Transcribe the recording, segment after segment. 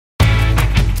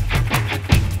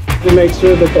to make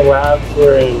sure that the labs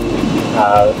were in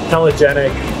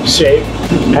telegenic shape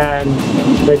and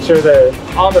make sure that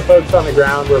all the folks on the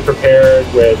ground were prepared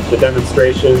with the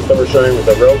demonstrations that we're showing with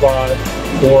the robot,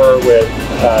 or with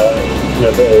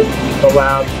the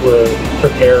labs were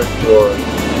prepared for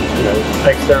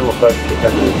external folks to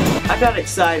come in. I got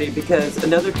excited because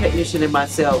another technician and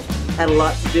myself had a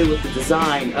lot to do with the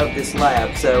design of this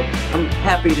lab, so I'm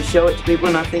happy to show it to people,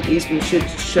 and I think Eastman should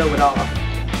show it off.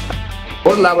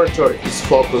 Our laboratory is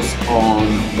focused on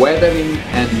weathering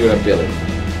and durability.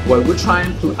 What we're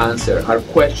trying to answer are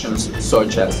questions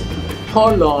such as,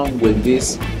 how long will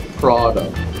this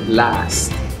product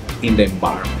last in the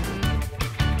environment?